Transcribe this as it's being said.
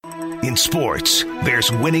In sports,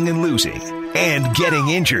 there's winning and losing and getting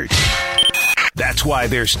injured. That's why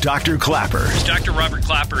there's Dr. Klapper. Dr. Robert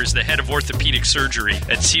Klapper is the head of orthopedic surgery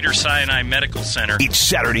at Cedars-Sinai Medical Center. It's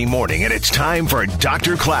Saturday morning, and it's time for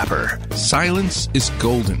Dr. Klapper. Silence is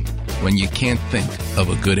golden when you can't think of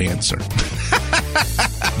a good answer.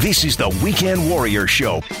 This is the Weekend Warrior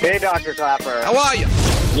Show. Hey, Dr. Klapper. How are you?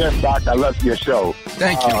 Yes, Doc, I love your show.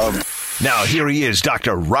 Thank you. Now, here he is,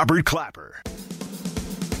 Dr. Robert Klapper.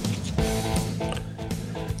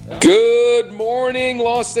 Good morning,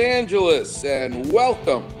 Los Angeles, and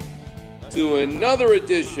welcome to another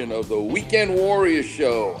edition of the Weekend Warrior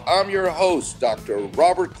Show. I'm your host, Dr.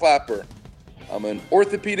 Robert Klapper. I'm an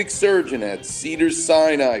orthopedic surgeon at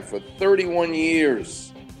Cedars-Sinai for 31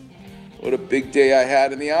 years. What a big day I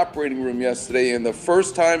had in the operating room yesterday, and the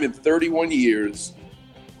first time in 31 years,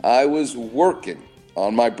 I was working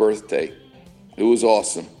on my birthday. It was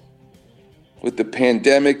awesome. With the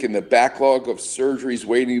pandemic and the backlog of surgeries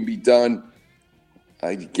waiting to be done,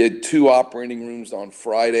 I get 2 operating rooms on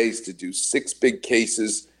Fridays to do 6 big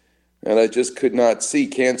cases, and I just could not see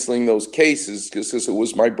canceling those cases because it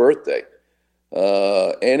was my birthday.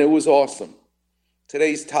 And it was awesome.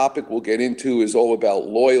 Today's topic we'll get into is all about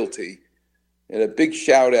loyalty, and a big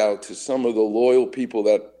shout out to some of the loyal people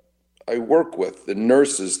that I work with, the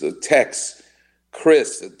nurses, the techs,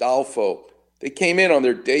 Chris, Adolfo. They came in on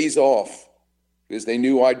their days off because they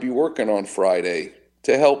knew I'd be working on Friday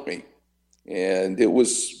to help me. And it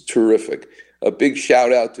was terrific. A big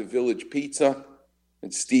shout out to Village Pizza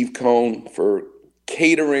and Steve Cohn for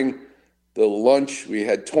catering the lunch. We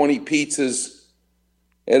had 20 pizzas.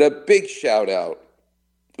 And a big shout out.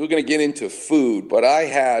 We're going to get into food, but I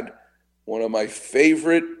had one of my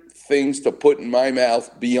favorite things to put in my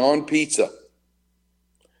mouth beyond pizza.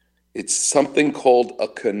 It's something called a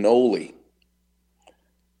cannoli.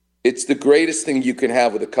 It's the greatest thing you can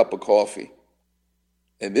have with a cup of coffee.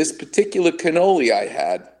 And this particular cannoli I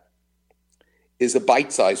had is a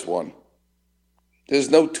bite-sized one.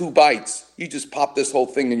 There's no 2 bites. You just pop this whole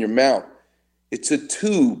thing in your mouth. It's a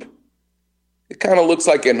tube. It kind of looks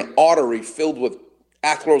like an artery filled with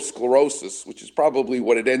atherosclerosis, which is probably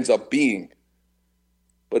what it ends up being.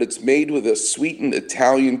 But it's made with a sweetened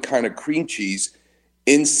Italian kind of cream cheese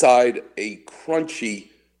inside a crunchy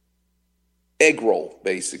egg roll,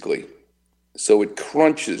 basically. So it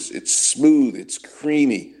crunches, it's smooth, it's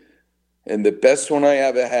creamy. And the best one I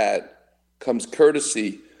ever had comes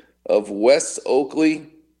courtesy of Wes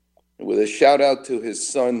Oakley, with a shout out to his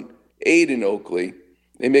son, Aiden Oakley.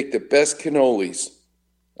 They make the best cannolis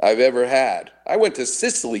I've ever had. I went to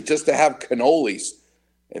Sicily just to have cannolis,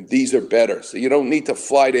 and these are better. So you don't need to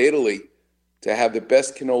fly to Italy to have the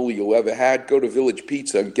best cannoli you'll ever had. Go to Village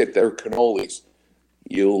Pizza and get their cannolis.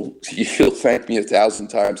 You'll thank me 1,000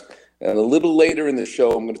 times. And a little later in the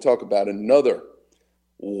show, I'm going to talk about another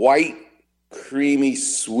white, creamy,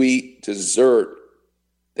 sweet dessert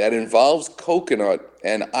that involves coconut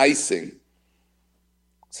and icing.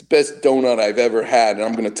 It's the best donut I've ever had, and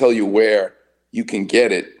I'm going to tell you where you can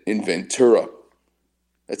get it in Ventura.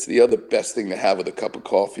 That's the other best thing to have with a cup of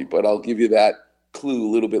coffee, but I'll give you that clue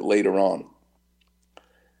a little bit later on.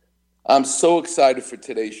 I'm so excited for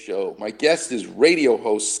today's show. My guest is radio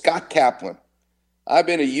host Scott Kaplan. I've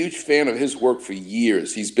been a huge fan of his work for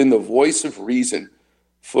years. He's been the voice of reason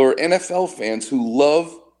for NFL fans who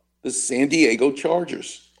love the San Diego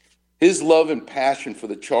Chargers. His love and passion for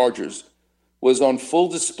the Chargers was on full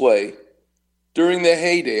display during their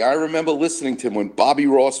heyday. I remember listening to him when Bobby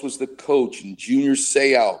Ross was the coach and Junior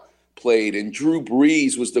Seau played and Drew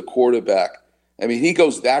Brees was the quarterback. I mean, he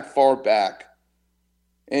goes that far back.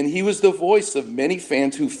 And he was the voice of many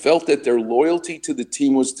fans who felt that their loyalty to the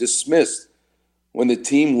team was dismissed when the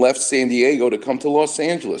team left San Diego to come to Los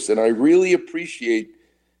Angeles. And I really appreciate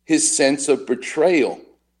his sense of betrayal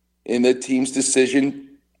in the team's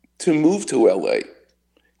decision to move to LA.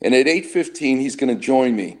 And at 8:15, he's going to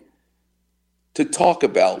join me to talk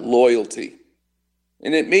about loyalty.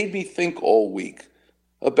 And it made me think all week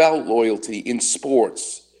about loyalty in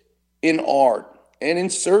sports, in art, and in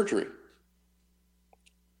surgery.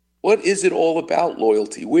 What is it all about,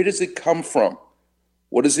 loyalty? Where does it come from?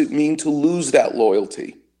 What does it mean to lose that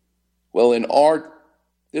loyalty? Well, in art,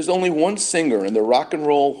 there's only one singer in the Rock and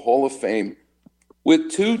Roll Hall of Fame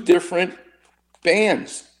with 2 different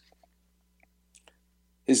bands.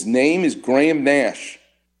 His name is Graham Nash.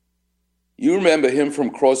 You remember him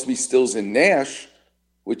from Crosby, Stills, and Nash,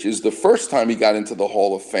 which is the first time he got into the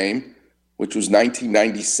Hall of Fame, which was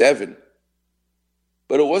 1997.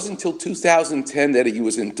 But it wasn't until 2010 that he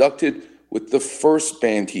was inducted with the first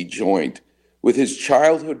band he joined, with his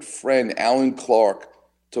childhood friend Alan Clark,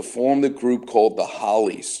 to form the group called the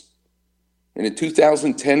Hollies. And in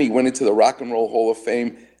 2010, he went into the Rock and Roll Hall of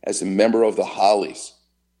Fame as a member of the Hollies.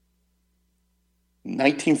 In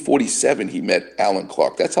 1947, he met Alan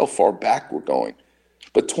Clark. That's how far back we're going.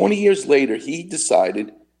 But 20 years later, he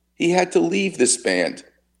decided he had to leave this band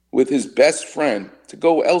with his best friend to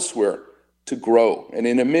go elsewhere to grow. And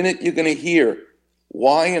in a minute, you're going to hear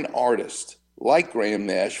why an artist like Graham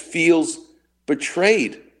Nash feels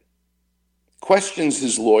betrayed, questions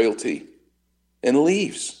his loyalty, and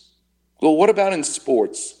leaves. Well, what about in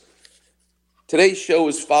sports? Today's show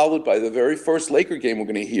is followed by the very first Laker game we're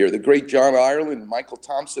going to hear. The great John Ireland and Michael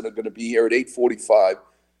Thompson are going to be here at 8:45.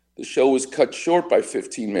 The show was cut short by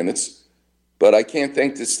 15 minutes, but I can't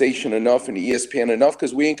thank the station enough and ESPN enough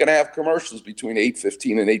because we ain't going to have commercials between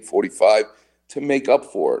 8:15 and 8:45 to make up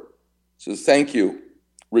for it. So thank you,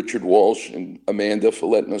 Richard Walsh and Amanda, for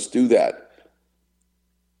letting us do that.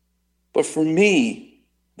 But for me,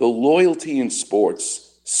 the loyalty in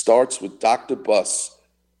sports starts with Dr. Buss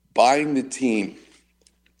buying the team.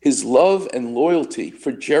 His love and loyalty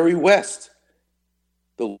for Jerry West.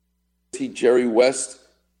 The loyalty Jerry West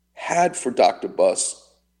had for Dr. Buss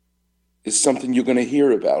is something you're going to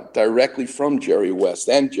hear about directly from Jerry West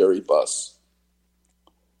and Jerry Buss.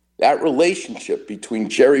 That relationship between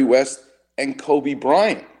Jerry West and Kobe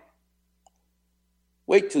Bryant.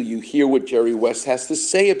 Wait till you hear what Jerry West has to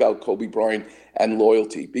say about Kobe Bryant and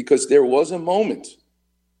loyalty, because there was a moment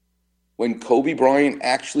when Kobe Bryant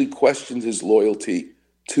actually questioned his loyalty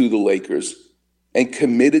to the Lakers and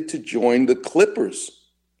committed to join the Clippers.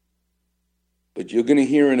 But you're going to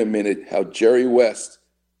hear in a minute how Jerry West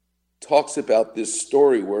talks about this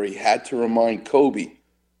story where he had to remind Kobe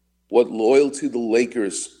what loyalty to the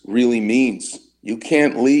Lakers really means. You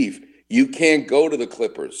can't leave. You can't go to the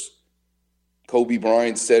Clippers. Kobe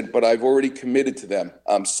Bryant said, but I've already committed to them.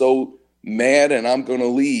 I'm so mad and I'm going to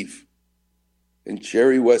leave. And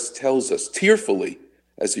Jerry West tells us tearfully,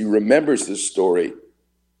 as he remembers this story,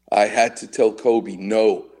 I had to tell Kobe,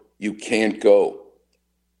 no, you can't go.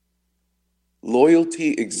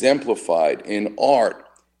 Loyalty exemplified in art,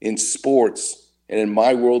 in sports, and in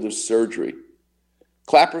my world of surgery.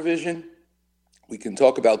 Clapper vision, we can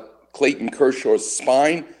talk about Clayton Kershaw's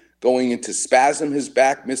spine going into spasm, his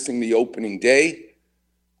back missing the opening day.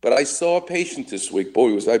 But I saw a patient this week.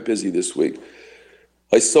 Boy, was I busy this week.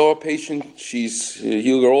 I saw a patient.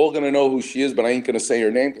 You're all going to know who she is, but I ain't going to say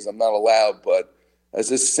her name because I'm not allowed. But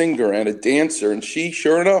as a singer and a dancer, and she,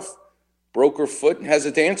 sure enough, broke her foot and has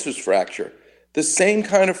a dancer's fracture. The same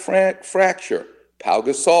kind of fracture. Pau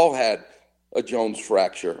Gasol had a Jones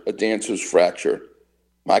fracture, a dancer's fracture.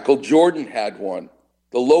 Michael Jordan had one.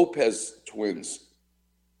 The Lopez twins.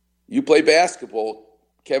 You play basketball,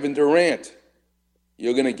 Kevin Durant,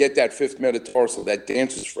 you're going to get that fifth metatarsal, that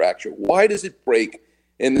dancer's fracture. Why does it break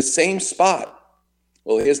in the same spot?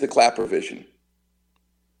 Well, here's the Clapper vision.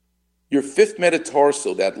 Your fifth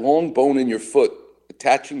metatarsal, that long bone in your foot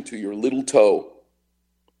attaching to your little toe,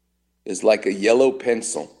 is like a yellow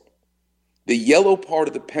pencil. The yellow part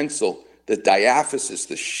of the pencil, the diaphysis,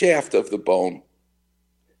 the shaft of the bone.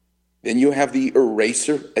 Then you have the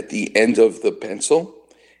eraser at the end of the pencil,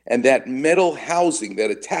 and that metal housing that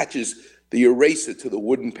attaches the eraser to the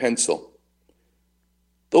wooden pencil.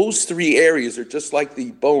 Those three areas are just like the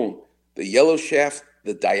bone, the yellow shaft,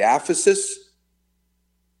 the diaphysis,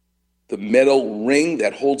 the metal ring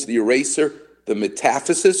that holds the eraser, the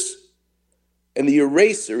metaphysis, and the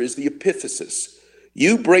eraser is the epiphysis.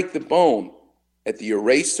 You break the bone at the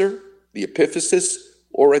eraser, the epiphysis,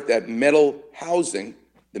 or at that metal housing,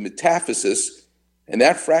 the metaphysis, and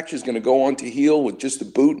that fracture is going to go on to heal with just a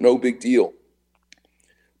boot, no big deal.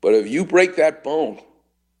 But if you break that bone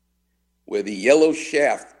where the yellow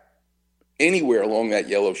shaft, anywhere along that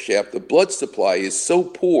yellow shaft, the blood supply is so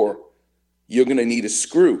poor, you're going to need a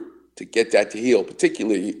screw to get that to heal,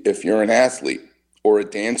 particularly if you're an athlete or a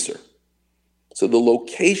dancer. So the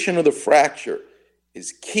location of the fracture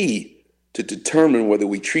is key to determine whether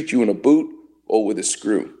we treat you in a boot or with a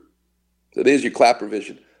screw. So there's your Clapper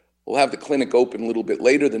vision. We'll have the clinic open a little bit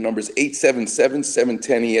later. The number is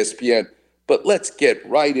 877-710-ESPN. But let's get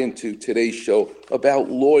right into today's show about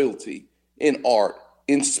loyalty in art,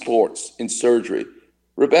 in sports, in surgery.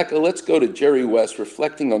 Rebecca, let's go to Jerry West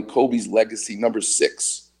reflecting on Kobe's legacy, number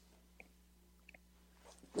 6.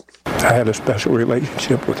 I had a special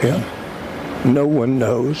relationship with him. No one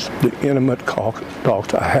knows the intimate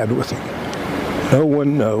talks I had with him. No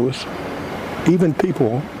one knows, even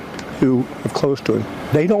people who are close to him,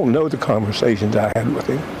 they don't know the conversations I had with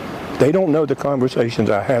him. They don't know the conversations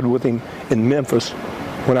I had with him in Memphis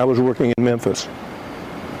when I was working in Memphis.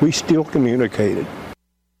 We still communicated.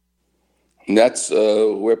 And that's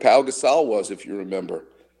where Pau Gasol was, if you remember.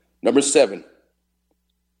 Number 7.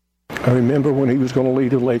 I remember when he was going to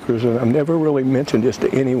leave the Lakers, and I've never really mentioned this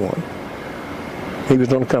to anyone. He was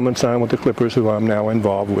going to come and sign with the Clippers, who I'm now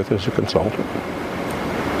involved with as a consultant.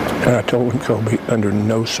 And I told him, Kobe, under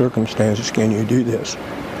no circumstances can you do this.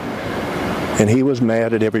 And he was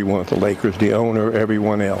mad at everyone at the Lakers, the owner,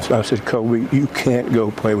 everyone else. I said, Kobe, you can't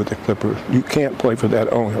go play with the Clippers. You can't play for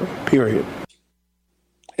that owner, period.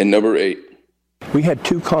 And number 8. We had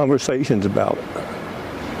 2 conversations about it.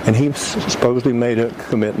 And he supposedly made a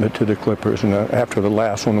commitment to the Clippers, and after the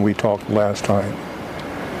last one we talked last time.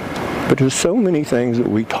 But there's so many things that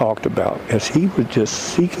we talked about as he was just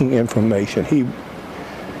seeking information.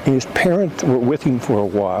 His parents were with him for a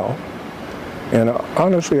while, and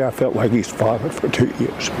honestly, I felt like he's father for 2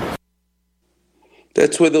 years.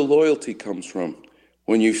 That's where the loyalty comes from,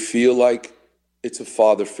 when you feel like it's a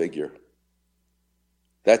father figure.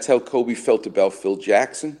 That's how Kobe felt about Phil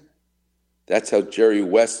Jackson. That's how Jerry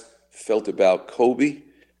West felt about Kobe.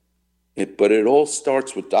 But it all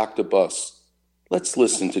starts with Dr. Buss. Let's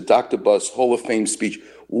listen to Dr. Buss' Hall of Fame speech,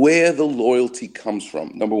 where the loyalty comes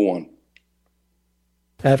from. Number 1.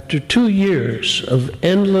 After 2 years of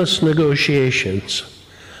endless negotiations,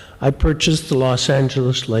 I purchased the Los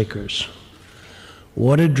Angeles Lakers.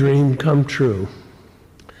 What a dream come true.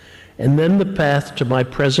 And then the path to my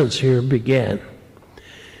presence here began.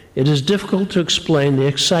 It is difficult to explain the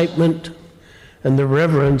excitement and the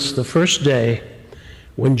reverence the first day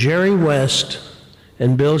when Jerry West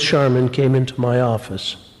and Bill Sharman came into my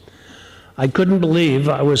office. I couldn't believe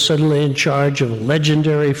I was suddenly in charge of a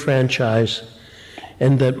legendary franchise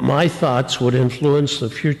and that my thoughts would influence the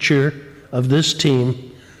future of this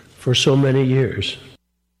team for so many years.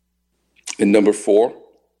 And number 4.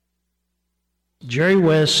 Jerry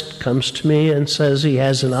West comes to me and says he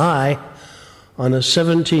has an eye on a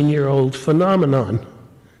 17-year-old phenomenon,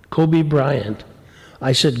 Kobe Bryant.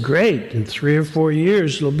 I said, great, in 3 or 4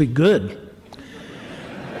 years it'll be good.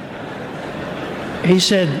 He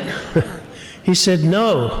said,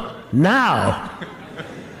 no, now.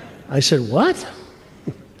 I said, what?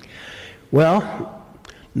 Well,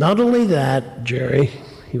 not only that, Jerry,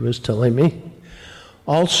 he was telling me,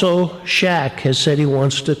 also Shaq has said he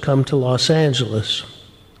wants to come to Los Angeles.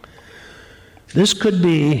 This could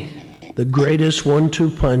be the greatest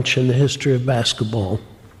 1-2 punch in the history of basketball.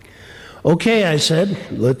 Okay, I said,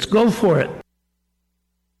 let's go for it.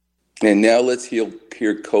 And now let's hear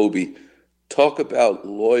Kobe talk about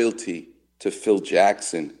loyalty to Phil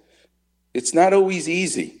Jackson. It's not always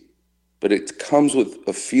easy, but it comes with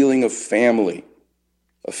a feeling of family,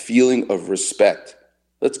 a feeling of respect.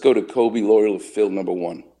 Let's go to Kobe loyal to Phil, number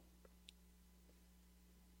 1.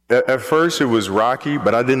 At first it was rocky,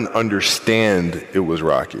 but I didn't understand it was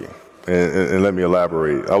rocky. And let me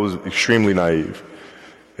elaborate. I was extremely naive.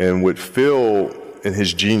 And with Phil and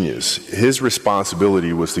his genius, his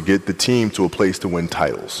responsibility was to get the team to a place to win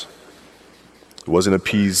titles. It wasn't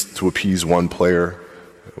to appease one player.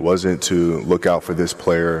 It wasn't to look out for this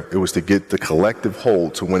player. It was to get the collective whole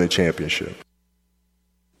to win a championship.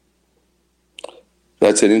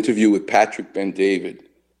 That's an interview with Patrick Ben-David.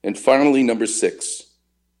 And finally, number 6.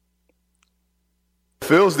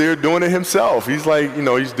 Phil's there doing it himself. He's like,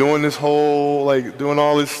 he's doing this whole, doing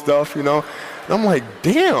all this stuff, And I'm like,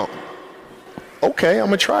 damn, okay, I'm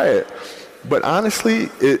gonna try it. But honestly,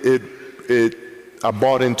 I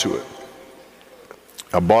bought into it.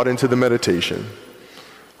 I bought into the meditation.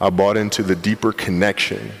 I bought into the deeper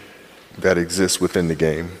connection that exists within the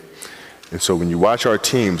game. And so when you watch our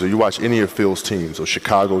teams, or you watch any of Phil's teams, or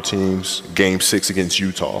Chicago teams, Game 6 against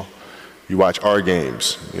Utah, you watch our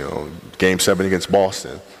games, Game 7 against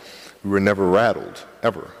Boston, we were never rattled,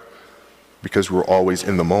 ever. Because we're always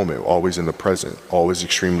in the moment, always in the present, always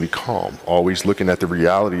extremely calm, always looking at the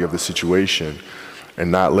reality of the situation and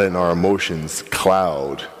not letting our emotions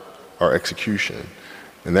cloud our execution.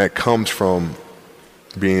 And that comes from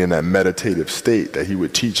being in that meditative state that he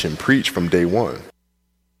would teach and preach from day one.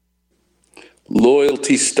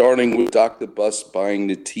 Loyalty starting with Dr. Buss buying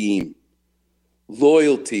the team.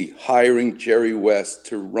 Loyalty hiring Jerry West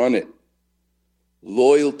to run it.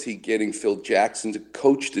 Loyalty getting Phil Jackson to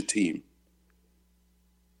coach the team.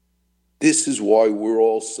 This is why we're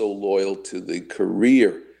all so loyal to the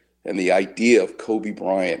career and the idea of Kobe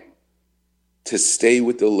Bryant to stay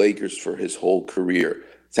with the Lakers for his whole career,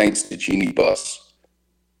 thanks to Jeanie Buss.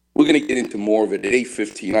 We're going to get into more of it at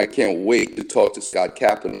 8:15. I can't wait to talk to Scott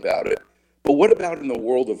Kaplan about it. But what about in the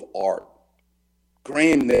world of art?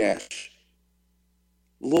 Graham Nash.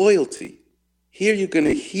 Loyalty. Here you're going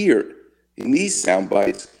to hear in these sound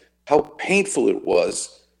bites how painful it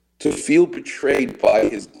was to feel betrayed by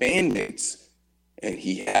his bandmates, and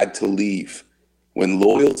he had to leave. when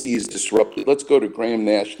loyalty is disrupted. Let's go to Graham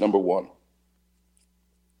Nash, number one.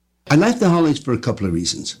 I left the Hollies for a couple of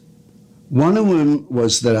reasons. One of them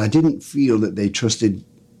was that I didn't feel that they trusted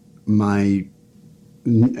my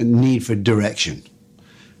need for direction.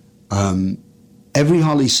 Every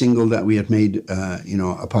Holly single that we had made,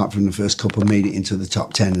 apart from the first couple, made it into the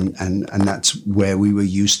top 10, and that's where we were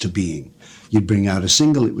used to being. You'd bring out a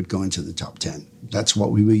single, it would go into the top 10. That's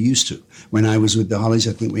what we were used to. When I was with the Hollies,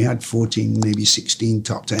 I think we had 14, maybe 16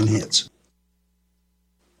 top 10 hits.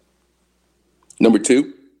 Number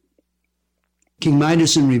two? King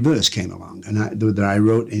Midas in Reverse came along, and that I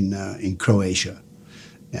wrote in Croatia.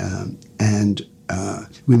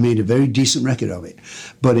 We made a very decent record of it,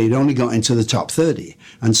 but it only got into the top 30.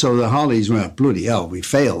 And so the Hollies were, bloody hell, we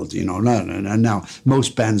failed, And now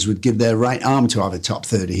most bands would give their right arm to have a top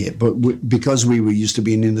 30 hit, but because we were used to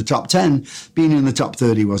being in the top 10, being in the top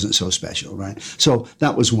 30 wasn't so special, right? So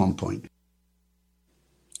that was one point.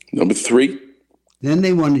 Number three? Then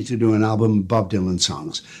they wanted to do an album of Bob Dylan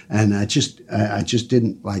songs, and I just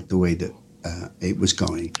didn't like the way that it was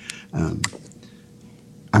going.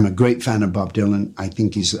 I'm a great fan of Bob Dylan. I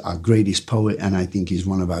think he's our greatest poet, and I think he's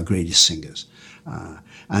one of our greatest singers.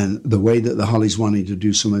 And the way that the Hollies wanted to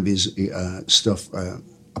do some of his stuff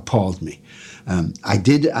appalled me. I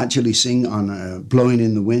did actually sing on Blowing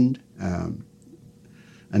in the Wind,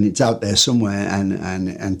 and it's out there somewhere,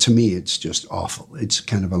 and to me it's just awful. It's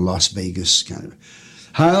kind of a Las Vegas kind of,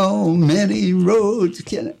 how many roads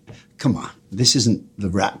can it? Come on, this isn't the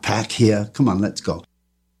Rat Pack here. Come on, let's go.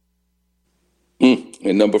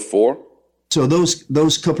 And number four? So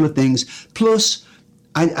those couple of things, plus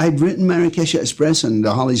I'd written Marrakesh Express, and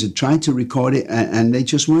the Hollies had tried to record it, and they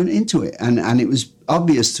just weren't into it. And it was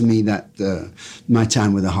obvious to me that my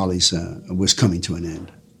time with the Hollies was coming to an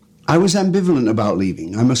end. I was ambivalent about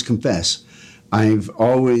leaving, I must confess. I've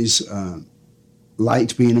always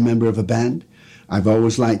liked being a member of a band. I've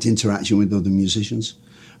always liked interaction with other musicians.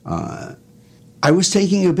 I was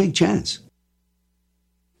taking a big chance.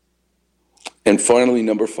 And finally,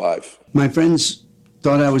 number five. My friends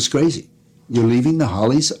thought I was crazy. You're leaving the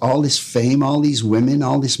Hollies, all this fame, all these women,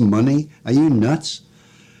 all this money. Are you nuts?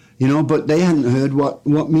 But they hadn't heard what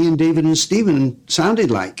me and David and Stephen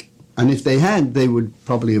sounded like. And if they had, they would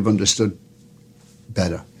probably have understood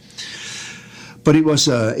better. But it was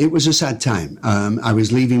a sad time. I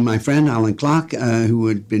was leaving my friend, Alan Clark, who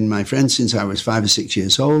had been my friend since I was 5 or 6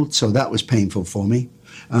 years old, so that was painful for me.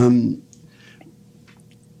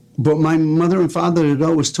 But my mother and father had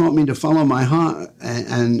always taught me to follow my heart,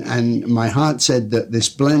 and my heart said that this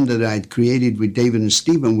blend that I'd created with David and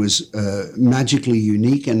Stephen was magically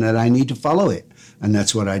unique, and that I need to follow it, and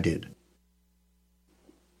that's what I did.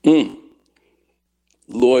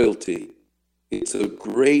 Loyalty. It's a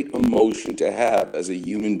great emotion to have as a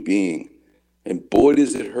human being, and boy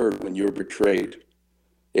does it hurt when you're betrayed.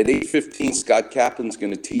 At 8:15, Scott Kaplan's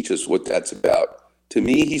going to teach us what that's about. To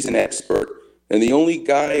me, he's an expert, and the only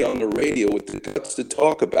guy on the radio with the guts to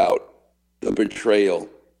talk about the betrayal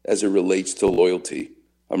as it relates to loyalty.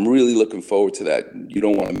 I'm really looking forward to that. You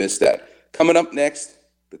don't want to miss that. Coming up next,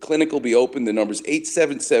 the clinic will be open. The number's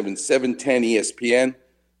 877-710-ESPN,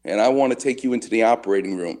 and I want to take you into the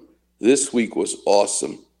operating room. This week was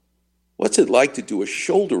awesome. What's it like to do a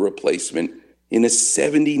shoulder replacement in a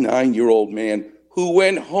 79-year-old man who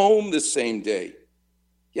went home the same day?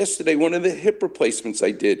 Yesterday, one of the hip replacements I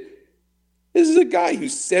did. This is a guy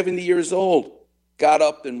who's 70 years old, got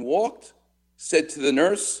up and walked, said to the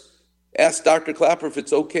nurse, asked Dr. Klapper if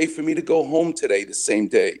it's okay for me to go home today the same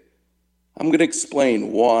day. I'm going to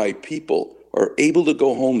explain why people are able to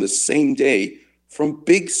go home the same day from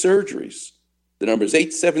big surgeries. The number is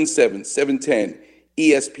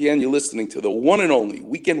 877-710-ESPN. You're listening to the one and only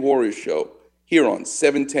Weekend Warriors Show here on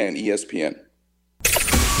 710 ESPN.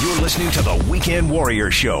 You're listening to the Weekend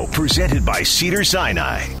Warriors Show, presented by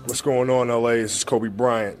Cedars-Sinai. What's going on, LA? This is Kobe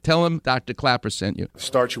Bryant. Tell him Dr. Klapper sent you.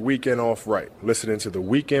 Start your weekend off right. Listening to the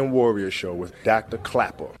Weekend Warriors Show with Dr.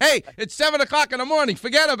 Klapper. Hey, it's 7 o'clock in the morning.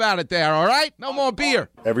 Forget about it there, all right? No more beer.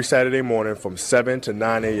 Every Saturday morning from 7 to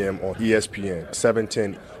 9 a.m. on ESPN,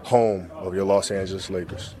 710, home of your Los Angeles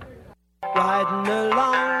Lakers. Riding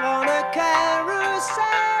along on a carousel,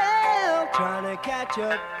 trying to catch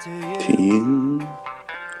up to you.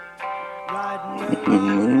 Riding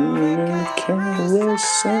along on a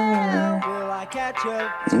carousel, will I catch up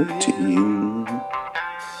to you?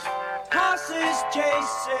 Horses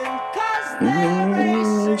chasing, 'cause they're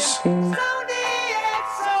racing, so near yet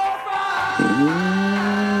so far.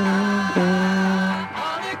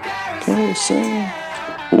 On a carousel.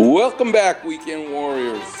 Welcome back, Weekend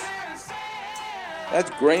Warriors. That's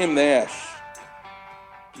Graham Nash.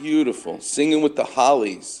 Beautiful. Singing with the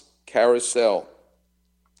Hollies, Carousel.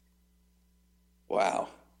 Wow.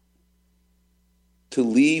 To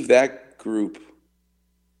leave that group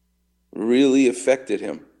really affected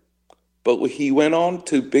him. But he went on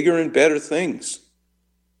to bigger and better things.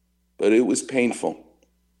 But it was painful.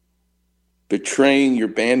 Betraying your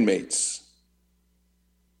bandmates.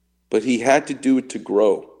 But he had to do it to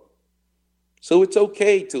grow. So it's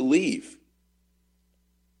okay to leave.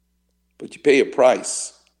 But you pay a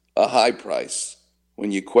price, a high price,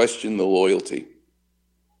 when you question the loyalty.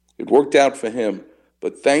 It worked out for him,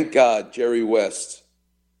 but thank God Jerry West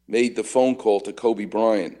made the phone call to Kobe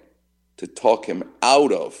Bryant to talk him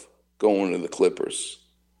out of going to the Clippers.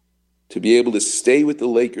 To be able to stay with the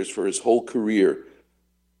Lakers for his whole career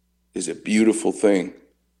is a beautiful thing.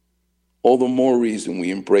 All the more reason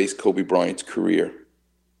we embrace Kobe Bryant's career.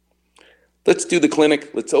 Let's do the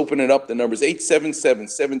clinic. Let's open it up. The number's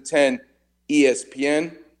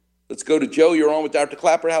 877-710-ESPN. Let's go to Joe. You're on with Dr.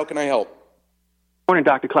 Clapper. How can I help? Morning,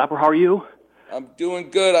 Dr. Clapper. How are you? I'm doing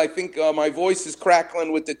good. I think my voice is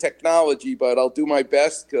crackling with the technology, but I'll do my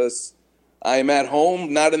best because I'm at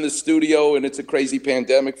home, not in the studio, and it's a crazy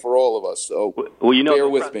pandemic for all of us. So bear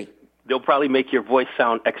with me. They'll probably make your voice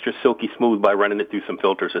sound extra silky smooth by running it through some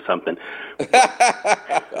filters or something.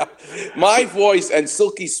 My voice and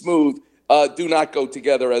silky smooth do not go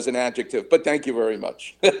together as an adjective, but thank you very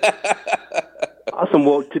much. Awesome.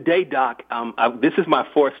 Well, today, Doc, this is my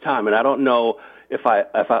fourth time, and I don't know if I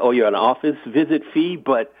owe you an office visit fee,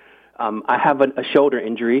 but I have a shoulder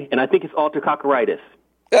injury, and I think it's artercoccoritis.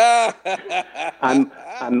 I'm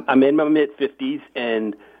in my mid-50s,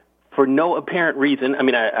 and for no apparent reason, I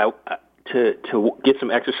mean, to get some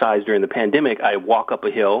exercise during the pandemic, I walk up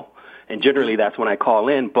a hill, and generally that's when I call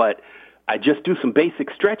in, but I just do some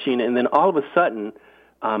basic stretching, and then all of a sudden,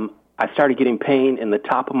 I started getting pain in the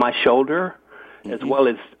top of my shoulder, as well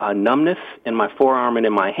as numbness in my forearm and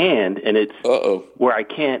in my hand, and it's where I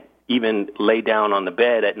can't even lay down on the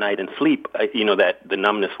bed at night and sleep, that the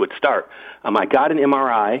numbness would start. I got an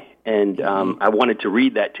MRI, and I wanted to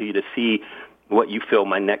read that to you to see what you feel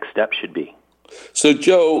my next step should be. So,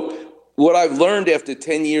 Joe, what I've learned after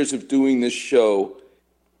 10 years of doing this show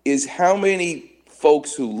is how many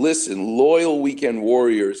folks who listen, loyal weekend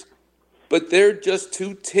warriors, but they're just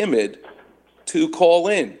too timid to call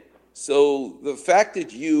in. So the fact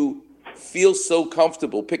that you feel so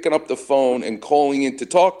comfortable picking up the phone and calling in to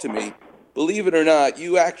talk to me, believe it or not,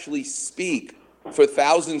 you actually speak for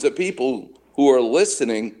thousands of people who are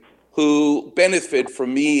listening who benefit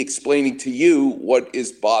from me explaining to you what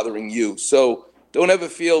is bothering you. So don't ever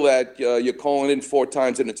feel that you're calling in 4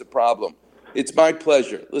 times and it's a problem. It's my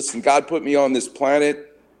pleasure. Listen, God put me on this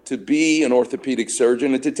planet to be an orthopedic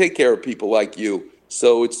surgeon and to take care of people like you.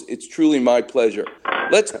 So it's truly my pleasure.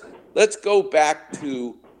 Let's go back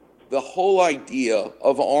to the whole idea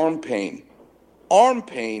of arm pain. Arm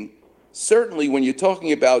pain, certainly when you're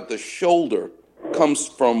talking about the shoulder, comes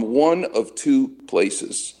from one of 2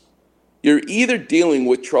 places. You're either dealing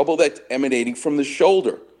with trouble that's emanating from the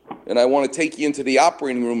shoulder, and I want to take you into the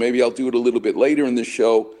operating room, maybe I'll do it a little bit later in the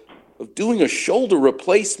show, of doing a shoulder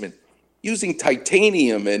replacement using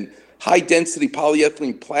titanium and high-density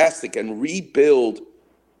polyethylene plastic and rebuild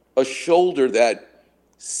a shoulder that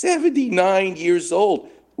 79 years old.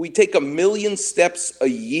 We take 1 million steps a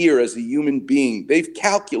year as a human being. They've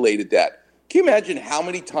calculated that. Can you imagine how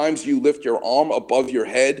many times you lift your arm above your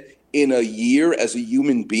head in a year as a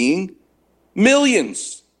human being?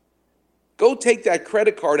 Millions. Go take that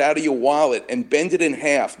credit card out of your wallet and bend it in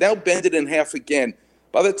half. Now bend it in half again.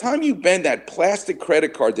 By the time you bend that plastic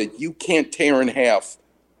credit card that you can't tear in half,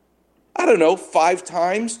 5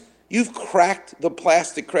 times, you've cracked the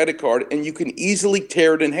plastic credit card and you can easily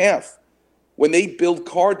tear it in half. When they build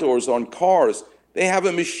car doors on cars, they have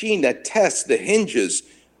a machine that tests the hinges,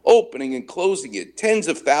 opening and closing it tens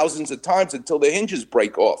of thousands of times until the hinges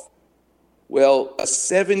break off. Well, a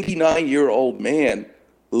 79-year-old man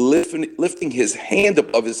lifting his hand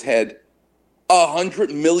above his head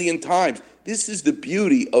 100 million times. This is the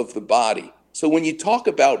beauty of the body. So when you talk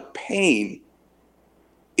about pain,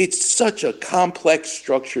 it's such a complex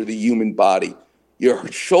structure, the human body.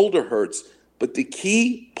 Your shoulder hurts, but the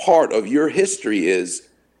key part of your history is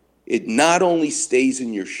it not only stays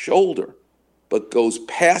in your shoulder, but goes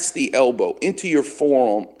past the elbow into your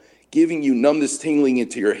forearm, giving you numbness, tingling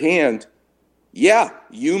into your hand. Yeah,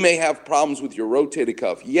 you may have problems with your rotator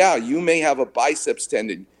cuff. Yeah, you may have a biceps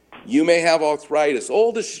tendon. You may have arthritis.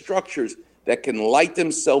 All the structures that can light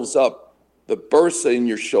themselves up, the bursa in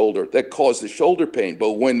your shoulder that cause the shoulder pain.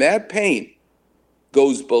 But when that pain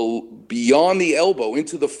goes beyond the elbow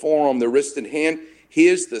into the forearm, the wrist and hand,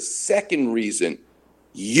 here's the second reason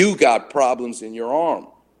You got problems in your arm.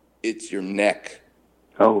 It's your neck.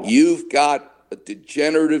 Oh. You've got a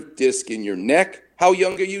degenerative disc in your neck. How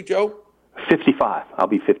young are you, Joe? 55. I'll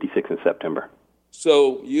be 56 in September.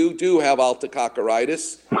 So you do have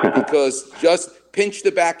alticoccaritis because just pinch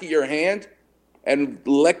the back of your hand and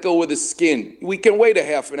let go of the skin. We can wait a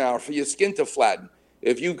half an hour for your skin to flatten.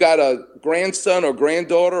 If you've got a grandson or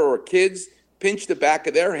granddaughter or kids, pinch the back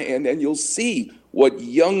of their hand and you'll see what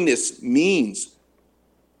youngness means.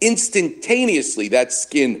 Instantaneously, that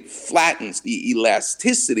skin flattens. The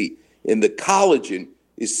elasticity in the collagen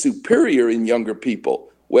is superior in younger people.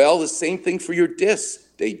 Well, the same thing for your discs.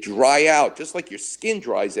 They dry out. Just like your skin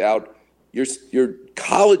dries out, your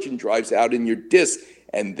collagen dries out in your disc,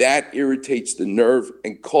 and that irritates the nerve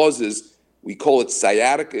and causes, we call it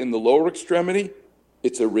sciatica in the lower extremity.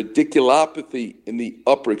 It's a radiculopathy in the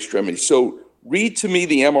upper extremity. So read to me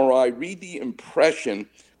the MRI, read the impression,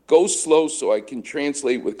 go slow so I can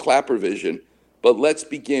translate with Clapper vision, but let's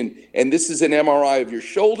begin. And this is an MRI of your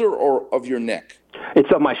shoulder or of your neck?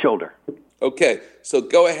 It's of my shoulder. Okay, so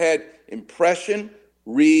go ahead, impression,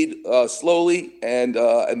 read slowly, and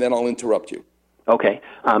then I'll interrupt you. Okay,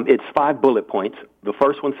 it's 5 bullet points. The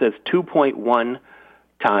first one says 2.1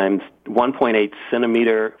 times 1.8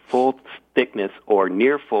 centimeter full thickness or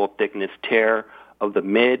near full thickness tear of the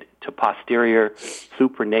mid to posterior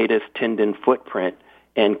supranatus tendon footprint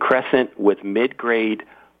and crescent with mid-grade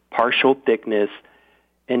partial thickness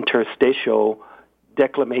interstitial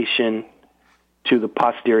declamation to the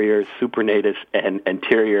posterior supranatus and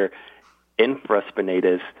anterior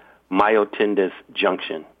infraspinatus myotendus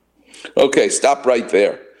junction. Okay, stop right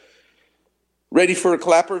there. Ready for a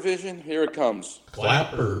Clapper vision? Here it comes.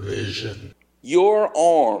 Clapper vision. Your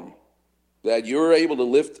arm that you're able to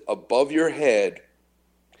lift above your head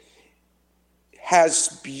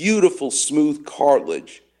has beautiful smooth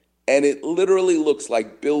cartilage, and it literally looks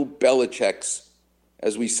like Bill Belichick's,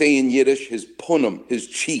 as we say in Yiddish, his punim, his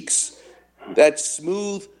cheeks. That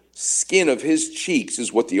smooth skin of his cheeks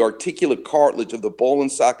is what the articular cartilage of the ball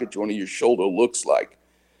and socket joint of your shoulder looks like.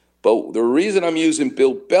 But the reason I'm using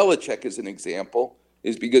Bill Belichick as an example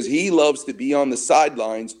is because he loves to be on the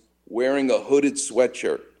sidelines wearing a hooded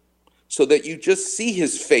sweatshirt so that you just see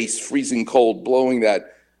his face freezing cold, blowing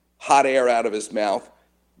that hot air out of his mouth.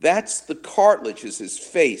 That's the cartilage, is his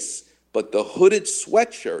face. But the hooded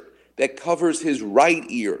sweatshirt that covers his right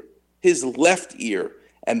ear, his left ear,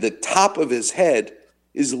 and the top of his head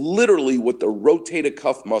is literally what the rotator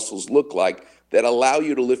cuff muscles look like that allow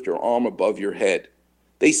you to lift your arm above your head.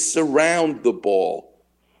 They surround the ball,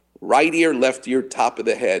 right ear, left ear, top of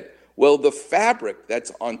the head. Well, the fabric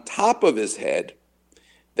that's on top of his head,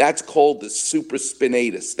 that's called the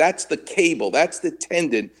supraspinatus. That's the cable, that's the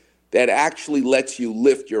tendon that actually lets you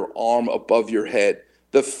lift your arm above your head.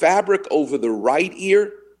 The fabric over the right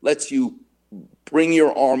ear lets you bring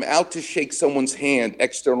your arm out to shake someone's hand,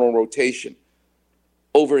 external rotation.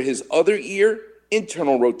 Over his other ear,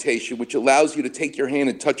 internal rotation, which allows you to take your hand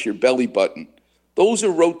and touch your belly button. Those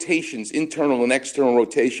are rotations, internal and external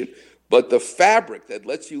rotation. But the fabric that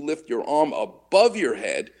lets you lift your arm above your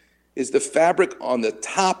head is the fabric on the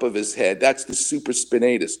top of his head. That's the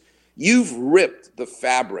supraspinatus. You've ripped the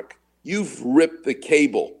fabric. You've ripped the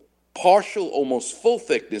cable. Partial, almost full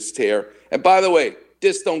thickness tear. And by the way,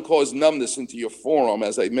 discs don't cause numbness into your forearm,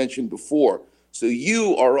 as I mentioned before. So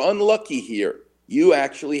you are unlucky here. You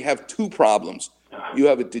actually have 2 problems. You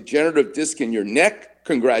have a degenerative disc in your neck.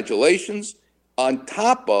 Congratulations. On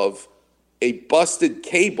top of a busted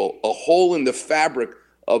cable, a hole in the fabric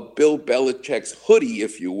of Bill Belichick's hoodie,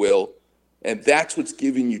 if you will, and that's what's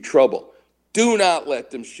giving you trouble. Do not let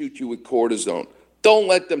them shoot you with cortisone. Don't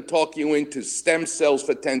let them talk you into stem cells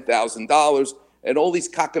for $10,000 and all these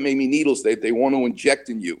cockamamie needles that they want to inject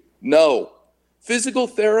in you. No. Physical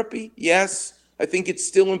therapy, yes. I think it's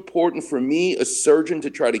still important for me, a surgeon, to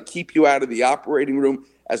try to keep you out of the operating room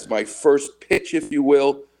as my first pitch, if you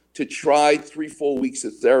will, to try 3-4 weeks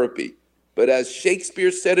of therapy. But as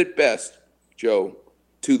Shakespeare said it best, Joe,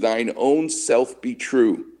 to thine own self be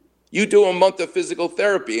true. You do a month of physical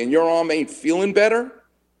therapy and your arm ain't feeling better,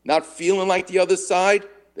 not feeling like the other side,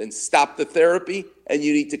 then stop the therapy and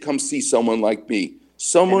you need to come see someone like me,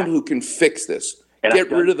 someone who can fix this.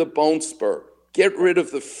 Get rid of the bone spur, get rid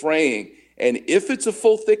of the fraying. And if it's a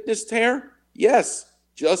full thickness tear, yes,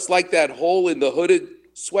 just like that hole in the hooded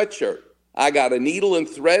sweatshirt, I got a needle and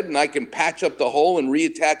thread and I can patch up the hole and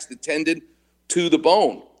reattach the tendon to the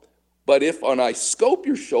bone. But if when I scope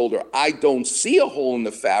your shoulder, I don't see a hole in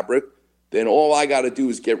the fabric, then all I got to do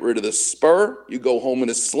is get rid of the spur. You go home in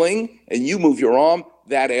a sling and you move your arm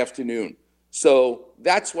that afternoon. So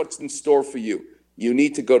that's what's in store for you. You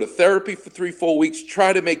need to go to therapy for 3-4 weeks,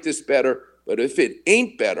 try to make this better. But if it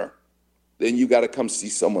ain't better, then you got to come see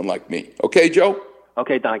someone like me. Okay, Joe?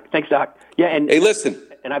 Okay, Doc. Thanks, Doc. Yeah, and hey, listen.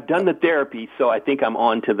 And I've done the therapy, so I think I'm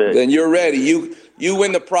on to the... Then you're ready. You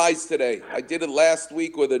win the prize today. I did it last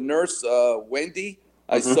week with a nurse, Wendy.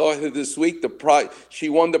 I saw her this week. She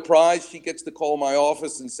won the prize. She gets to call my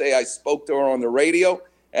office and say I spoke to her on the radio.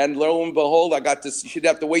 And lo and behold, she'd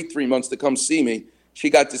have to wait 3 months to come see me. She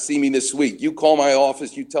got to see me this week. You call my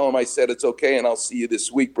office, you tell them I said it's okay, and I'll see you this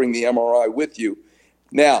week. Bring the MRI with you.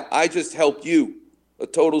 Now, I just helped you, a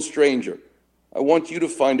total stranger. I want you to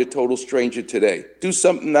find a total stranger today. Do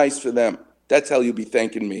something nice for them. That's how you'll be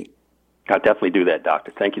thanking me. I'll definitely do that,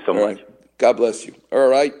 Doctor. Thank you so much. Right. God bless you. All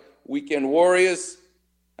right. Weekend Warriors,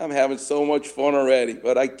 I'm having so much fun already,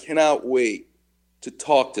 but I cannot wait to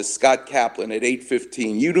talk to Scott Kaplan at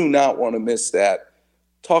 8:15. You do not want to miss that.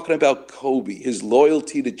 Talking about Kobe, his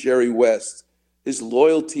loyalty to Jerry West, his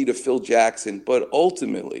loyalty to Phil Jackson, but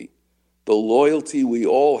ultimately the loyalty we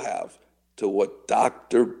all have to what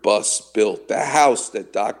Dr. Buss built, the house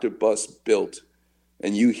that Dr. Buss built.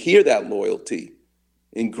 And you hear that loyalty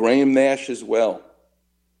in Graham Nash as well.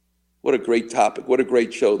 What a great topic. What a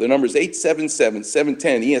great show. The number is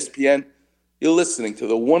 877-710-ESPN. You're listening to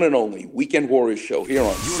the one and only Weekend Warriors Show here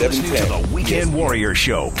on 710. Listening to the Weekend Warriors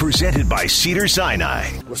Show, presented by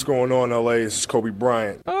Cedars-Sinai. What's going on, LA? This is Kobe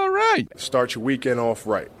Bryant. All right. Start your weekend off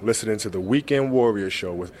right. Listening to the Weekend Warriors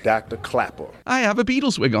Show with Dr. Clapper. I have a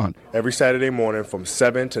Beatles wig on. Every Saturday morning from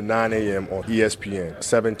 7 to 9 a.m. on ESPN,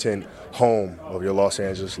 710, home of your Los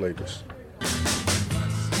Angeles Lakers.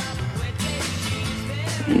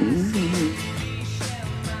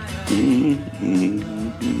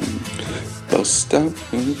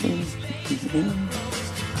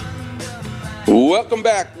 Welcome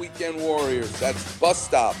back, Weekend Warriors. That's Bus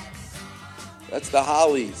Stop. That's the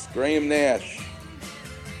Hollies, Graham Nash.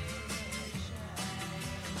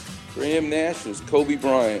 Graham Nash is Kobe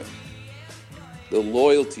Bryant. The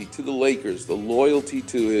loyalty to the Lakers, the loyalty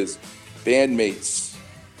to his bandmates.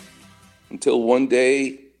 Until one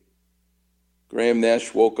day, Graham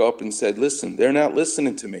Nash woke up and said, listen, they're not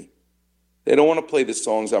listening to me. They don't want to play the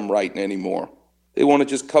songs I'm writing anymore. They want to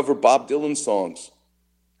just cover Bob Dylan songs.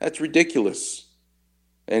 That's ridiculous.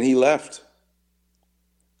 And he left.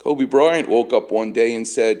 Kobe Bryant woke up one day and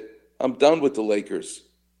said, I'm done with the Lakers.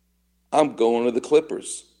 I'm going to the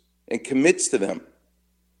Clippers, and commits to them.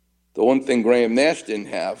 The one thing Graham Nash didn't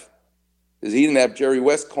have is he didn't have Jerry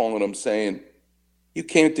West calling him saying, you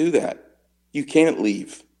can't do that. You can't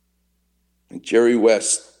leave. And Jerry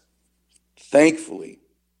West, thankfully,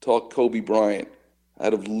 talked Kobe Bryant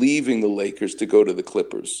out of leaving the Lakers to go to the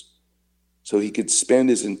Clippers so he could spend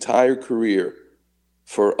his entire career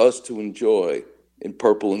for us to enjoy in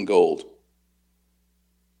purple and gold.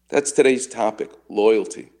 That's today's topic,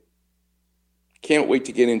 loyalty. Can't wait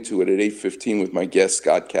to get into it at 8:15 with my guest,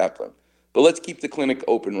 Scott Kaplan. But let's keep the clinic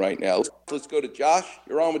open right now. Let's go to Josh.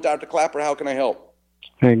 You're on with Dr. Clapper. How can I help?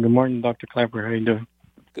 Hey, good morning, Dr. Clapper. How you doing?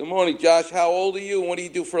 Good morning, Josh. How old are you and what do you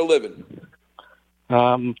do for a living?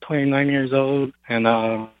 I'm 29 years old and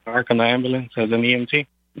I work on the ambulance as an EMT.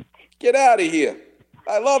 Get out of here.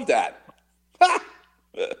 I love that.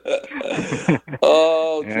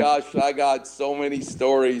 Oh, yeah. Josh, I got so many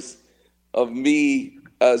stories of me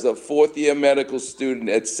as a fourth-year medical student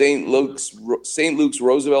at St. Luke's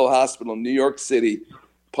Roosevelt Hospital in New York City,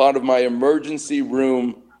 part of my emergency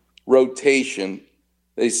room rotation.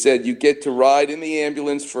 They said you get to ride in the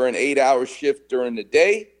ambulance for an 8-hour shift during the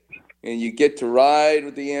day, and you get to ride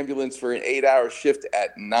with the ambulance for an 8-hour shift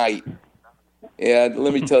at night. And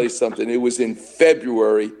let me tell you something. It was in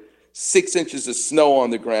February, 6 inches of snow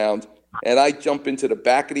on the ground, and I jump into the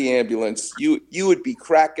back of the ambulance. You would be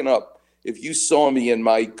cracking up if you saw me in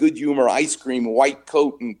my Good Humor ice cream white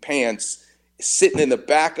coat and pants sitting in the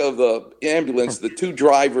back of the ambulance, the two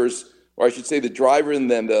drivers, or I should say the driver and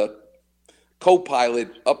then the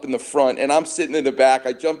co-pilot up in the front, and I'm sitting in the back.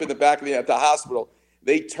 I jump in the back of the hospital.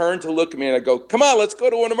 They turn to look at me, and I go, come on, let's go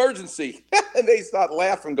to an emergency. And they start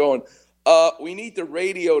laughing, going, we need the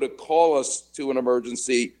radio to call us to an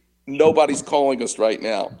emergency. Nobody's calling us right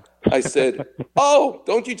now. I said, oh,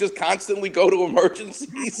 don't you just constantly go to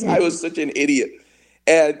emergencies? I was such an idiot.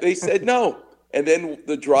 And they said, no. And then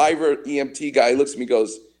the driver, EMT guy, looks at me and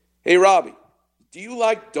goes, hey, Robbie, do you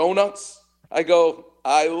like donuts? I go,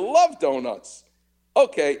 I love donuts.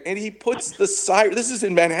 Okay. And he puts the siren. This is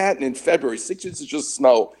in Manhattan in February, 6 inches of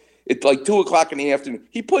snow. It's like 2 o'clock in the afternoon.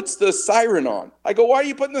 He puts the siren on. I go, why are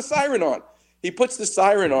you putting the siren on? He puts the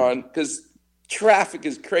siren on because traffic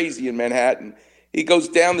is crazy in Manhattan. He goes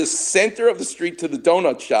down the center of the street to the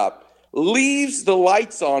donut shop, leaves the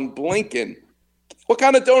lights on blinking, what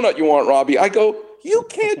kind of donut you want, Robbie? I go, you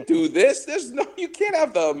can't do this. You can't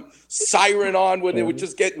have the siren on when they were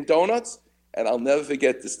just getting donuts. And I'll never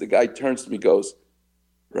forget this. The guy turns to me and goes,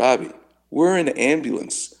 Robbie, we're an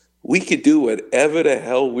ambulance. We could do whatever the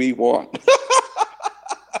hell we want.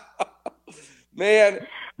 Man,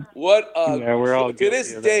 what we're all to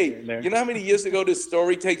this day, you know how many years ago this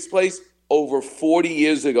story takes place? Over 40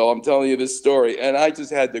 years ago, I'm telling you this story, and I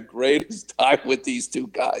just had the greatest time with these two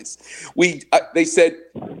guys. They said,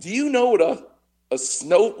 do you know what a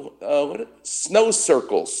snow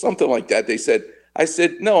circles, something like that? They said, I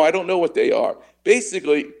said, no, I don't know what they are.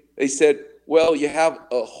 Basically, they said, well, you have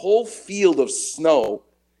a whole field of snow.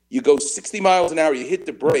 You go 60 miles an hour, you hit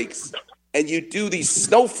the brakes, and you do these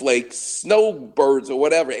snowflakes, snowbirds or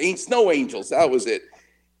whatever, snow angels, that was it,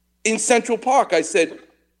 in Central Park. I said,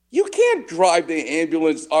 you can't drive the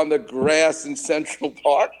ambulance on the grass in Central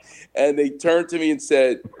Park. And they turned to me and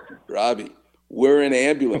said, Robbie, we're an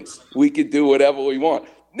ambulance. We could do whatever we want.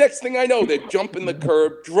 Next thing I know, they're jumping the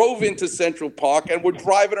curb, drove into Central Park, and we're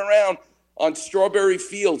driving around on Strawberry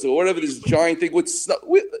Fields or whatever this giant thing with snow.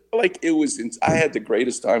 I had the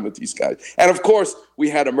greatest time with these guys. And of course, we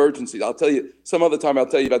had emergencies. I'll tell you, some other time I'll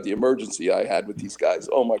tell you about the emergency I had with these guys.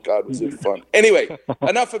 Oh my God, was it fun. Anyway,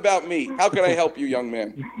 enough about me. How can I help you, young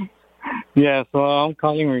man? Yeah, so I'm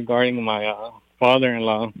calling regarding my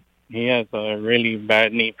father-in-law. He has a really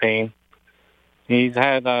bad knee pain. He's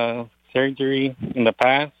had surgery in the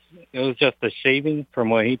past. It was just a shaving from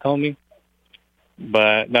what he told me.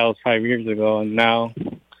 But that was 5 years ago, and now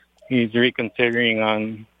he's reconsidering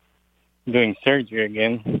on doing surgery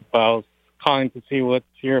again. But I was calling to see what's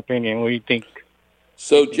your opinion. What do you think?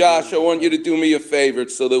 So, Josh, I want you to do me a favor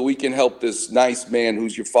so that we can help this nice man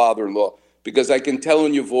who's your father-in-law, because I can tell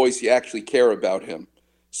in your voice you actually care about him.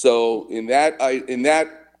 So in that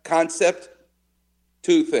concept,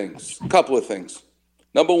 a couple of things.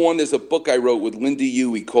 Number one, there's a book I wrote with Linda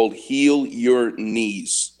Huey called Heal Your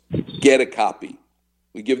Knees. Get a copy.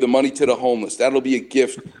 We give the money to the homeless. That'll be a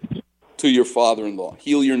gift to your father-in-law.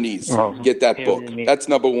 Heal Your Knees. Get that book. That's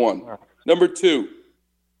number one. Number two,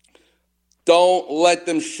 don't let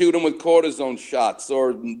them shoot him with cortisone shots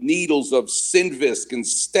or needles of Synvisc and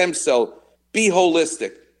stem cell. Be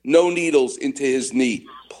holistic. No needles into his knee,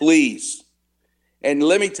 please. And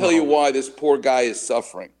let me tell you why this poor guy is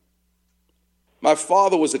suffering. My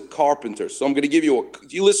father was a carpenter, so I'm going to give you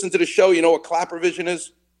do you listen to the show? You know what clapper vision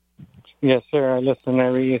is? Yes, sir. I listen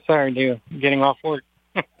every Saturday getting off work.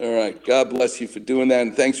 All right. God bless you for doing that,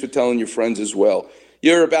 and thanks for telling your friends as well.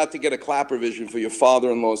 You're about to get a clapper vision for your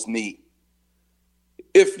father-in-law's knee.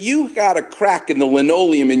 If you got a crack in the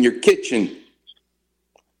linoleum in your kitchen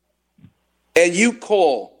and you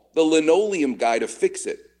call the linoleum guy to fix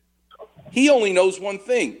it, he only knows one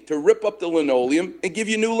thing, to rip up the linoleum and give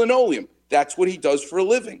you new linoleum. That's what he does for a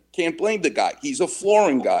living. Can't blame the guy. He's a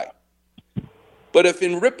flooring guy. But if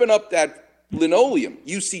in ripping up that linoleum,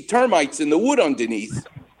 you see termites in the wood underneath,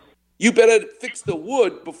 you better fix the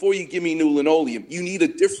wood before you give me new linoleum. You need a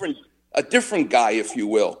different guy, if you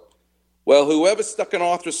will. Well, whoever stuck an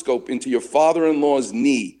arthroscope into your father-in-law's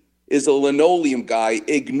knee is a linoleum guy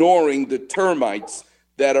ignoring the termites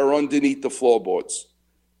that are underneath the floorboards.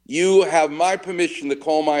 You have my permission to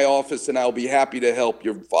call my office, and I'll be happy to help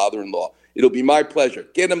your father-in-law. It'll be my pleasure.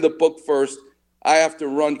 Get him the book first. I have to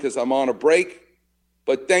run because I'm on a break.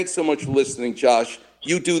 But thanks so much for listening, Josh.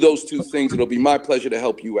 You do those two things. It'll be my pleasure to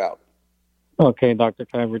help you out. Okay, Dr.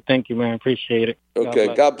 Clapper. Thank you, man. Appreciate it.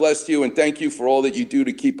 Okay, God bless you, and thank you for all that you do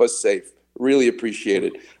to keep us safe. Really appreciate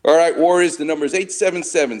it. All right, Warriors, the number is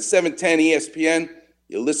 877-710-ESPN.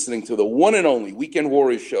 You're listening to the one and only Weekend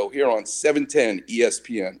Warriors Show here on 710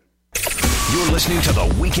 ESPN. You're listening to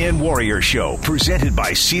the Weekend Warrior Show, presented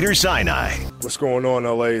by Cedars-Sinai. What's going on,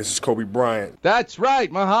 LA? This is Kobe Bryant. That's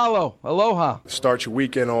right. Mahalo. Aloha. Start your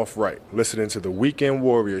weekend off right. Listening to the Weekend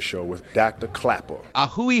Warrior Show with Dr. Clapper.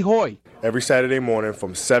 Ahui hoi. Every Saturday morning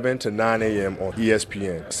from 7 to 9 a.m. on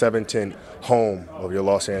ESPN, 710, home of your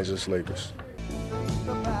Los Angeles Lakers.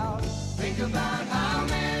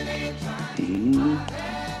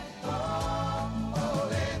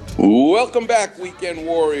 Welcome back, Weekend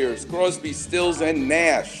Warriors. Crosby, Stills, and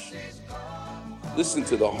Nash. Listen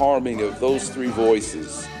to the harmony of those three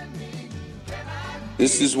voices.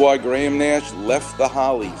 This is why Graham Nash left the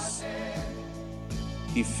Hollies.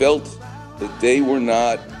 He felt that they were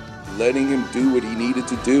not letting him do what he needed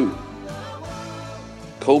to do.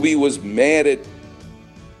 Kobe was mad at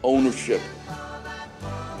ownership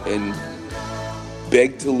and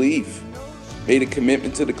begged to leave. Made a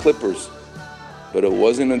commitment to the Clippers. But it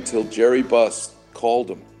wasn't until Jerry Buss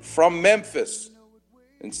called him from Memphis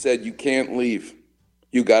and said, you can't leave.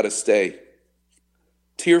 You got to stay.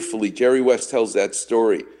 tearfully, Jerry West tells that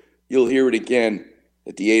story. You'll hear it again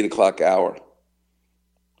at the 8 o'clock hour.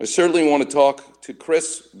 I certainly want to talk to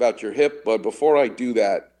Chris about your hip, but before I do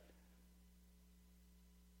that,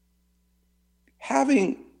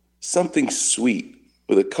 having something sweet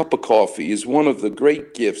with a cup of coffee is one of the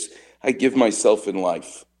great gifts I give myself in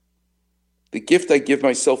life. The gift I give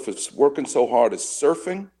myself is working so hard is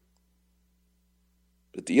surfing,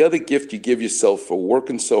 but the other gift you give yourself for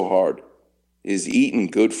working so hard is eating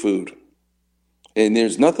good food. And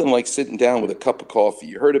there's nothing like sitting down with a cup of coffee.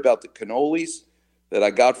 You heard about the cannolis that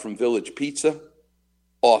I got from Village Pizza?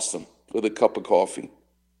 Awesome, with a cup of coffee.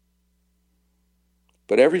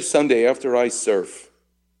 But every Sunday after I surf,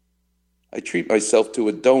 I treat myself to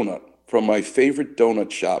a donut from my favorite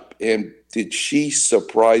donut shop. And did she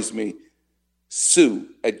surprise me? Sue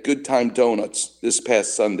at Good Time Donuts this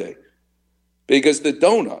past Sunday. Because the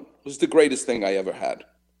donut was the greatest thing I ever had.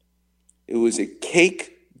 It was a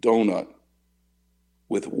cake donut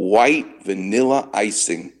with white vanilla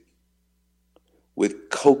icing with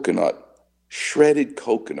coconut, shredded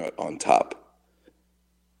coconut on top.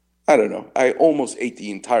 I don't know. I almost ate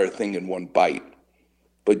the entire thing in one bite.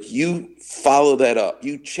 But you follow that up.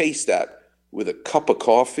 You chase that with a cup of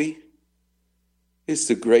coffee. It's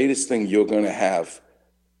the greatest thing you're going to have.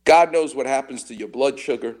 God knows what happens to your blood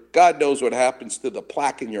sugar. God knows what happens to the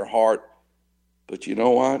plaque in your heart. But you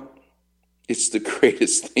know what? It's the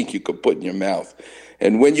greatest thing you could put in your mouth.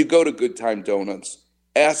 And when you go to Good Time Donuts,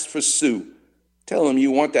 ask for Sue. Tell them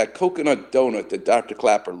you want that coconut donut that Dr.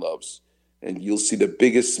 Clapper loves, and you'll see the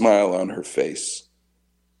biggest smile on her face.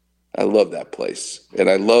 I love that place, and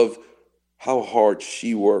I love how hard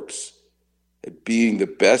she works at being the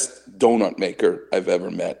best donut maker I've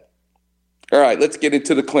ever met. All right, let's get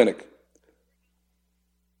into the clinic.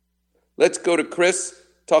 Let's go to Chris,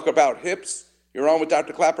 talk about hips. You're on with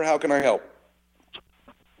Dr. Clapper. How can I help?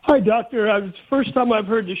 Hi, Doctor. It's the first time I've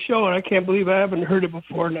heard the show, and I can't believe I haven't heard it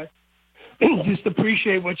before. And I just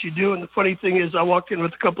appreciate what you do. And the funny thing is, I walked in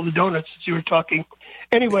with a couple of donuts as you were talking.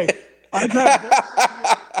 Anyway, I've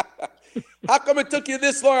had... How come it took you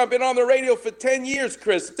this long? I've been on the radio for 10 years,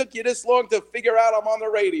 Chris. It took you this long to figure out I'm on the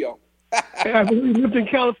radio. I've lived in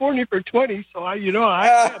California for 20, so I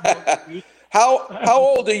have How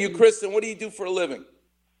old are you, Chris, and what do you do for a living?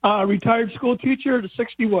 Retired school teacher to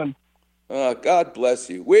 61. God bless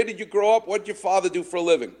you. Where did you grow up? What did your father do for a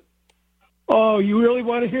living? Oh, you really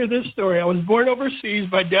want to hear this story? I was born overseas.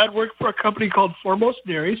 My dad worked for a company called Foremost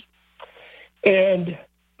Dairies, and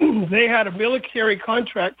they had a military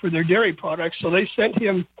contract for their dairy products, so they sent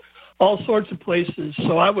him all sorts of places.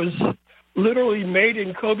 So I was literally made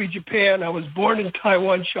in Kobe, Japan. I was born in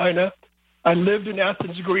Taiwan, China. I lived in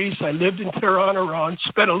Athens, Greece. I lived in Tehran, Iran.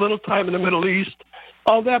 Spent a little time in the Middle East.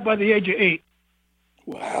 All that by the age of 8.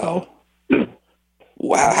 Wow.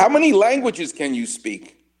 Wow. How many languages can you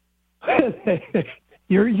speak?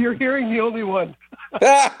 You're hearing the only one.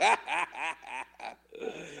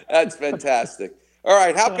 That's fantastic. All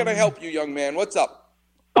right. How can I help you, young man? What's up?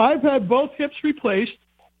 I've had both hips replaced,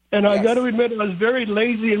 and I got to admit I was very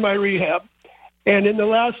lazy in my rehab. And in the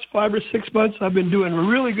last 5 or 6 months, I've been doing a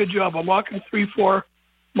really good job. I'm walking 3-4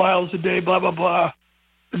 miles a day, blah, blah, blah.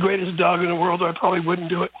 The greatest dog in the world, I probably wouldn't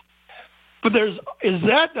do it. But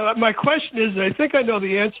my question is, and I think I know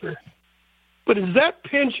the answer, but is that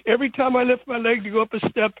pinch every time I lift my leg to go up a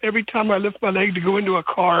step, every time I lift my leg to go into a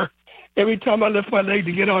car, every time I lift my leg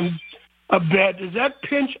to get on a bed, is that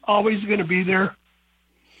pinch always going to be there?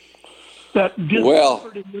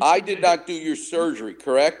 Well, I did not do your surgery,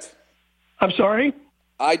 correct? I'm sorry?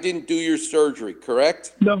 I didn't do your surgery,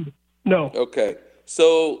 correct? No. Okay.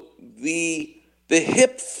 So the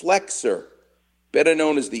hip flexor, better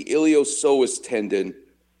known as the iliopsoas tendon,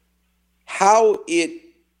 how it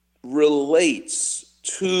relates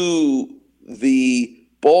to the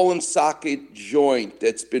ball and socket joint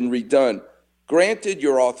that's been redone. Granted,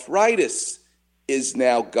 your arthritis is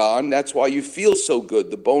now gone. That's why you feel so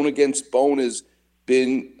good. The bone against bone has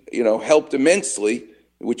been, helped immensely,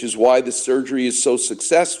 which is why the surgery is so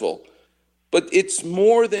successful. But it's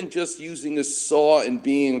more than just using a saw and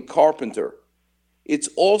being a carpenter. It's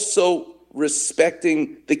also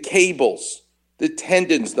respecting the cables, the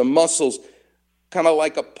tendons, the muscles, kind of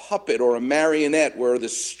like a puppet or a marionette where the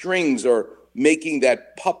strings are making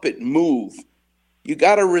that puppet move. You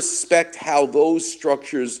got to respect how those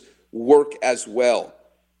structures work as well.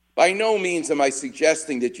 By no means am I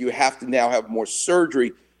suggesting that you have to now have more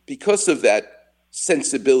surgery because of that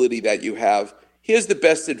sensibility that you have. Here's the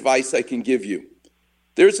best advice I can give you.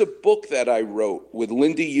 There's a book that I wrote with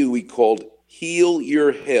Linda Huey called Heal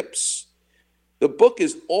Your Hips. The book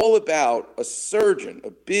is all about a surgeon,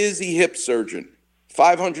 a busy hip surgeon,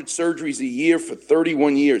 500 surgeries a year for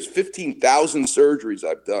 31 years, 15,000 surgeries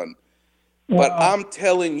I've done. Wow. But I'm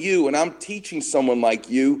telling you, and I'm teaching someone like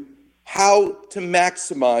you, how to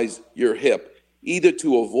maximize your hip, either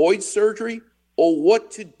to avoid surgery or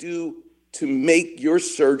what to do to make your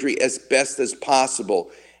surgery as best as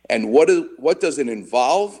possible. And what does it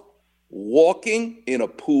involve? Walking in a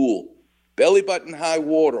pool, belly button high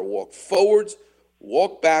water, walk forwards,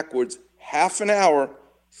 walk backwards, half an hour,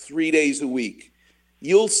 3 days a week.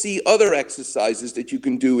 You'll see other exercises that you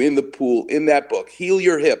can do in the pool in that book. Heal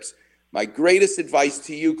Your Hips. My greatest advice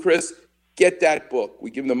to you, Chris, get that book. We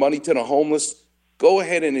give the money to the homeless. Go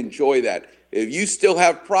ahead and enjoy that. If you still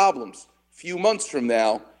have problems a few months from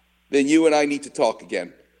now, then you and I need to talk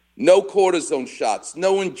again. No cortisone shots,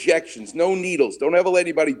 no injections, no needles. Don't ever let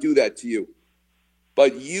anybody do that to you.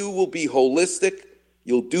 But you will be holistic.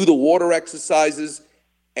 You'll do the water exercises,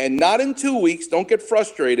 and not in 2 weeks. Don't get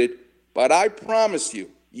frustrated. But I promise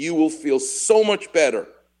you, you will feel so much better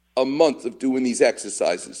a month of doing these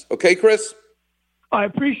exercises. Okay, Chris? I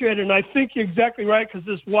appreciate it, and I think you're exactly right, because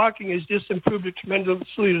this walking has just improved it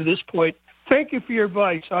tremendously to this point. Thank you for your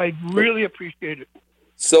advice. I really appreciate it.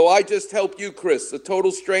 So I just helped you, Chris, a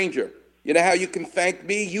total stranger. You know how you can thank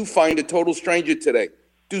me? You find a total stranger today.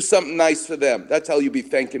 Do something nice for them. That's how you'll be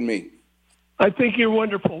thanking me. I think you're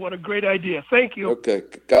wonderful. What a great idea. Thank you. Okay.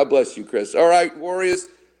 God bless you, Chris. All right, Warriors,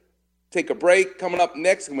 take a break. Coming up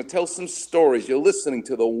next, I'm going to tell some stories. You're listening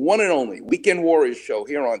to the one and only Weekend Warriors show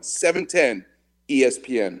here on 710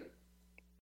 ESPN.